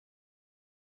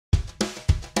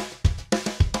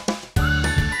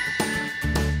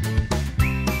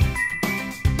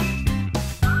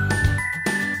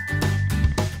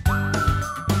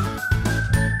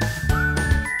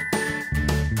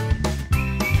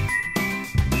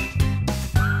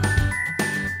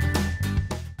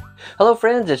Hello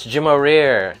friends, it's Jim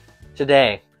O'Rear.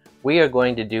 Today we are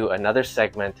going to do another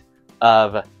segment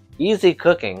of easy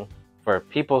cooking for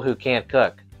people who can't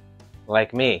cook,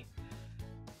 like me.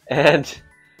 And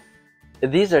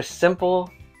these are simple,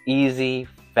 easy,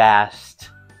 fast,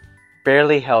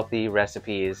 fairly healthy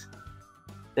recipes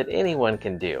that anyone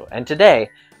can do. And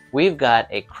today we've got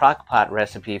a crock pot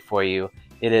recipe for you.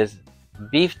 It is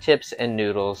beef tips and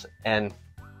noodles, and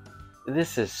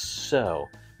this is so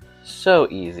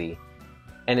easy.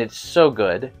 And it's so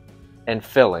good and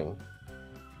filling.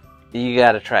 You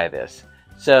gotta try this.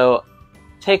 So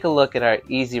take a look at our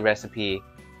easy recipe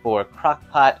for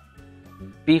crock-pot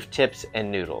beef tips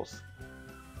and noodles.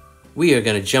 We are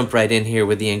gonna jump right in here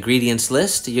with the ingredients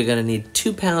list. You're gonna need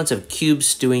 2 pounds of cube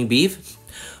stewing beef,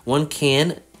 1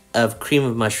 can of cream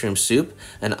of mushroom soup,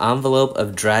 an envelope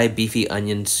of dry beefy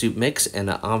onion soup mix, and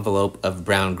an envelope of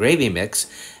brown gravy mix,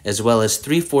 as well as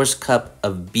 3/4 cup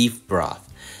of beef broth.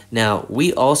 Now,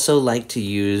 we also like to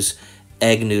use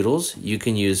egg noodles. You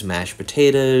can use mashed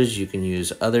potatoes, you can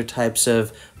use other types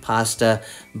of pasta,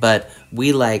 but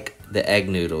we like the egg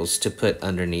noodles to put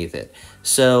underneath it.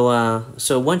 So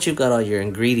once you've got all your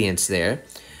ingredients there,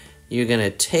 you're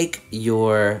gonna take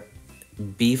your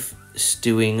beef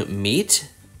stewing meat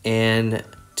and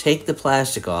take the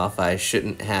plastic off. I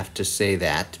shouldn't have to say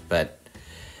that, but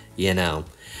you know.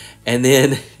 And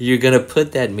then you're gonna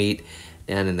put that meat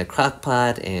down in the crock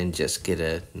pot and just get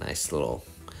a nice little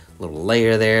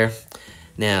layer there.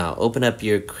 Now open up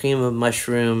your cream of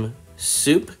mushroom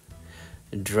soup,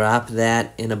 drop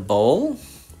that in a bowl,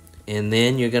 and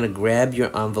then you're gonna grab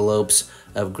your envelopes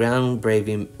of brown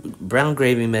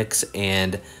gravy mix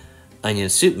and onion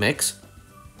soup mix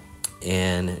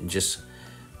and just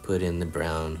put in the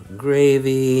brown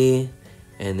gravy,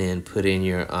 and then put in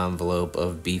your envelope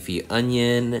of beefy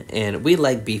onion. And we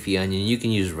like beefy onion. You can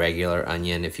use regular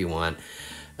onion if you want.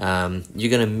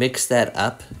 You're gonna mix that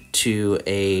up to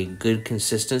a good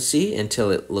consistency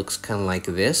until it looks kind of like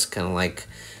this, kind of like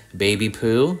baby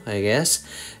poo, I guess.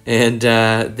 And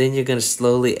then you're gonna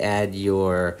slowly add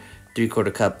your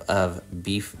 3/4 cup of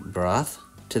beef broth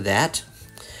to that.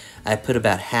 I put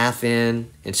about half in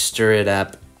and stir it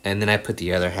up, and then I put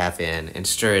the other half in and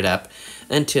stir it up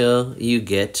until you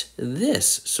get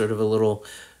this sort of a little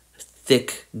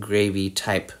thick gravy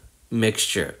type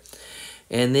mixture.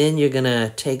 And then you're gonna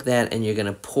take that and you're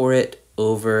gonna pour it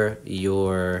over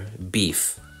your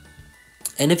beef.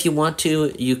 And if you want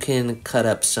to, you can cut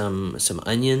up some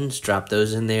onions, drop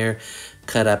those in there,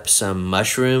 cut up some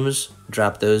mushrooms,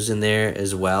 drop those in there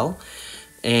as well.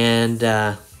 And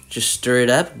just stir it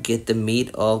up, get the meat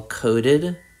all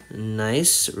coated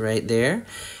nice right there.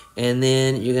 And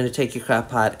then you're gonna take your crock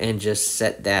pot and just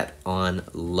set that on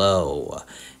low.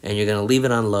 And you're gonna leave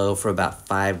it on low for about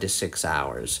 5 to 6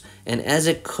 hours. And as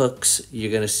it cooks,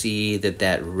 you're gonna see that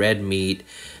that red meat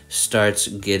starts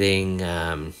getting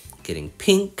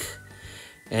pink,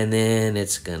 and then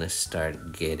it's gonna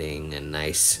start getting a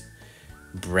nice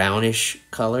brownish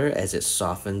color as it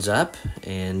softens up,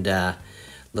 and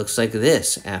looks like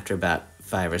this after about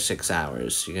 5 or 6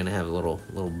 hours. You're gonna have a little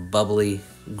bubbly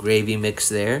gravy mix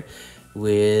there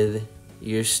with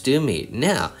your stew meat.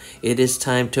 Now, it is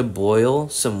time to boil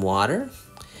some water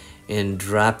and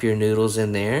drop your noodles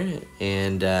in there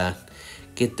and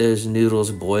get those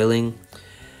noodles boiling.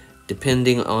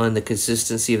 Depending on the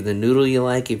consistency of the noodle you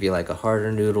like, if you like a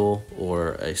harder noodle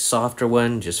or a softer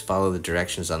one, just follow the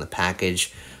directions on the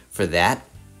package for that.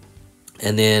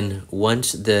 And then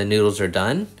once the noodles are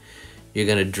done, you're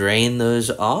gonna drain those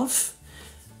off,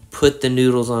 put the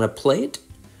noodles on a plate,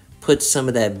 put some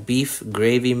of that beef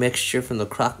gravy mixture from the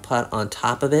crock pot on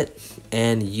top of it,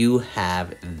 and you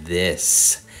have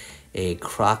this, a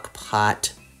crock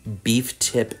pot beef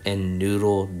tip and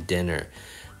noodle dinner.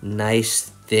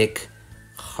 Nice, thick,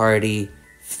 hearty,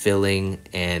 filling,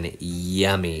 and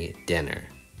yummy dinner.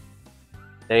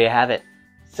 There you have it.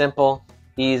 Simple,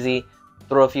 easy,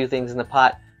 throw a few things in the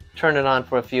pot, turn it on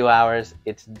for a few hours.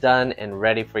 It's done and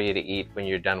ready for you to eat when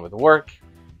you're done with work.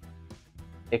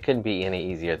 It couldn't be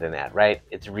any easier than that, right?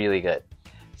 It's really good.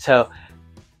 So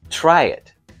try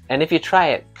it. And if you try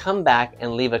it, come back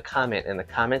and leave a comment in the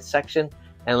comments section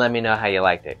and let me know how you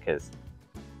liked it, because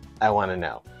I want to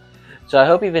know. So I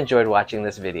hope you've enjoyed watching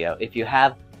this video. If you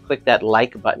have, click that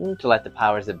like button to let the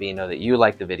powers that be know that you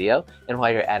like the video. And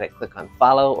while you're at it, click on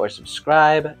follow or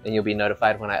subscribe, and you'll be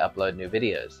notified when I upload new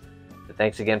videos. So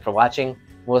thanks again for watching.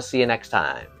 We'll see you next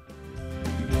time.